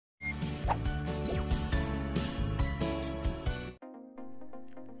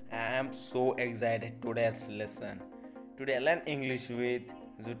I am so excited today's lesson. Today I learn English with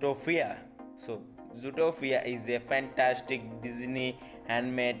ZOOTOPIA. So ZOOTOPIA is a fantastic Disney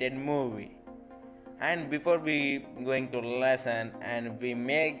animated movie. And before we going to lesson and we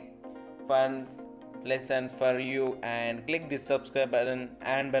make fun lessons for you and click the subscribe button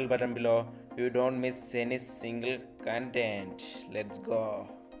and bell button below. You don't miss any single content. Let's go.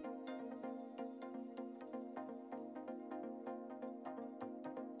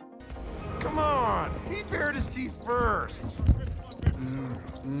 Come on! Be fair to Steve first!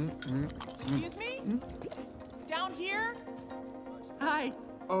 Excuse me? Down here? Hi.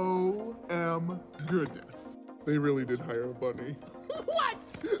 Oh, goodness. They really did hire a bunny. What?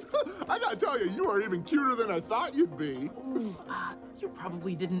 I gotta tell you, you are even cuter than I thought you'd be. Ooh, you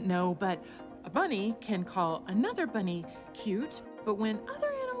probably didn't know, but a bunny can call another bunny cute, but when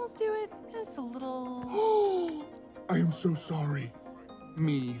other animals do it, it's a little... I am so sorry.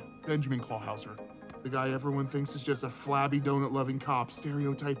 Me, Benjamin Clawhauser. The guy everyone thinks is just a flabby donut-loving cop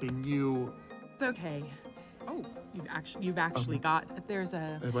stereotyping you. It's okay. Oh, you've actually got, there's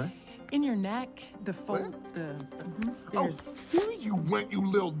a... What? In your neck, the fold, there's... Oh, here you went, you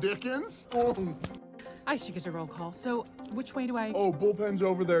little Dickens! Oh. I should get a roll call. So, which way do I... Oh, bullpen's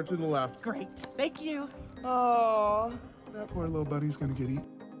over there to the left. Great. Thank you. Aww, that poor little buddy's gonna get eaten.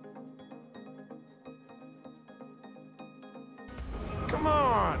 Come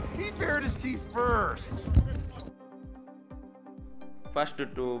on! Be fair to Steve first! First,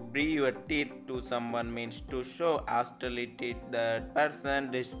 to bring your teeth to someone means to show hostility to the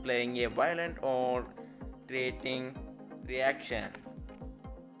person displaying a violent or threatening reaction.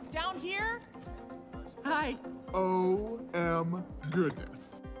 Down here? Hi. Oh,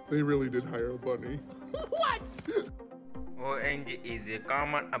 goodness. They really did hire a bunny. What? ONG is a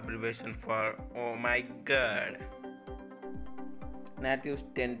common abbreviation for oh my god. Natives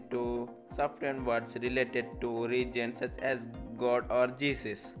tend to soften words related to regions such as God or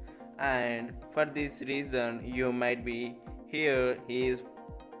Jesus, and for this reason you might be hear his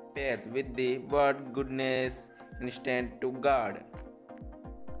pairs with the word goodness instead to God.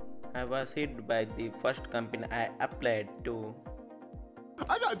 I was hit by the first company I applied to.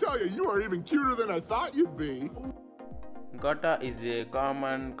 I gotta tell you, you are even cuter than I thought you'd be. Gotta is a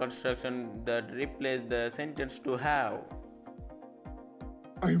common construction that replaces the sentence to have.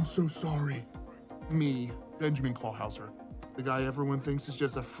 I am so sorry. Me, Benjamin Clawhauser. The guy everyone thinks is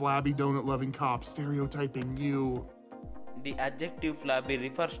just a flabby donut-loving cop stereotyping you. The adjective flabby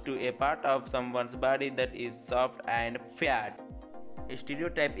refers to a part of someone's body that is soft and fat. A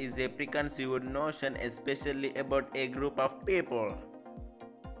stereotype is a preconceived notion, especially about a group of people.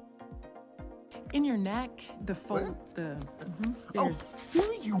 In your neck, the fold, there's... Oh,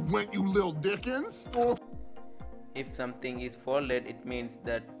 here you went, you little Dickens! Oh. If something is folded, it means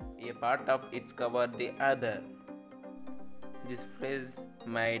that a part of it covers the other. This phrase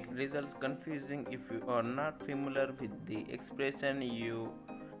might result confusing if you are not familiar with the expression you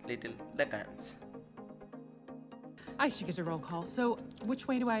little Latins. I should get a roll call. So, which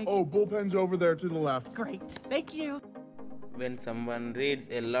way do I... Oh, bullpen's over there to the left. Great. Thank you. When someone reads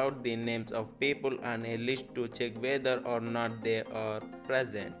aloud the names of people on a list to check whether or not they are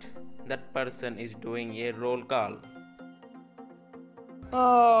present, that person is doing a roll call.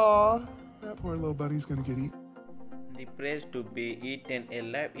 Aww, that poor little buddy's gonna get eaten. The phrase to be eaten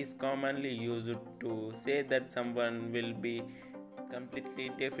alive is commonly used to say that someone will be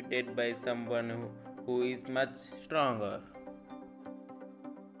completely defeated by someone who is much stronger.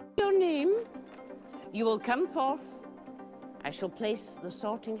 Your name, you will come forth. I shall place the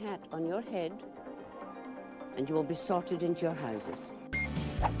sorting hat on your head, and you will be sorted into your houses.